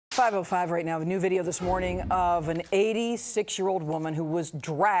5:05 right now. A new video this morning of an 86-year-old woman who was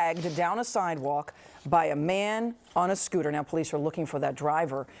dragged down a sidewalk by a man on a scooter. Now, police are looking for that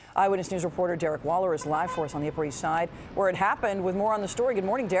driver. Eyewitness News reporter Derek Waller is live for us on the Upper East Side, where it happened, with more on the story. Good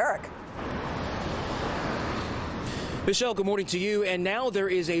morning, Derek. Michelle, good morning to you. And now there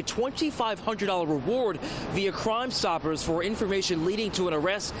is a $2,500 reward via Crime Stoppers for information leading to an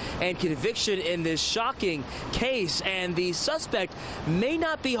arrest and conviction in this shocking case. And the suspect may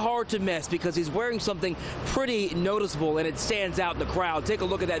not be hard to miss because he's wearing something pretty noticeable, and it stands out in the crowd. Take a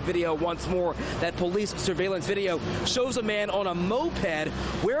look at that video once more. That police surveillance video shows a man on a moped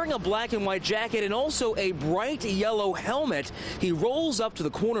wearing a black and white jacket and also a bright yellow helmet. He rolls up to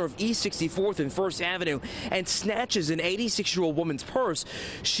the corner of East 64th and 1st Avenue and snatches an 86-year-old woman's purse.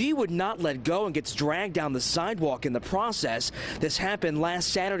 She would not let go and gets dragged down the sidewalk in the process. This happened last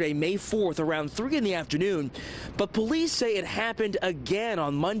Saturday, May 4th, around 3 in the afternoon. But police say it happened again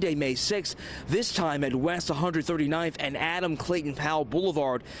on Monday, May 6th, this time at West 139th and Adam Clayton Powell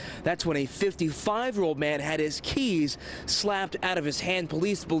Boulevard. That's when a 55-year-old man had his keys slapped out of his hand.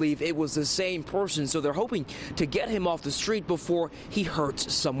 Police believe it was the same person, so they're hoping to get him off the street before he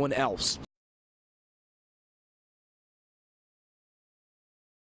hurts someone else.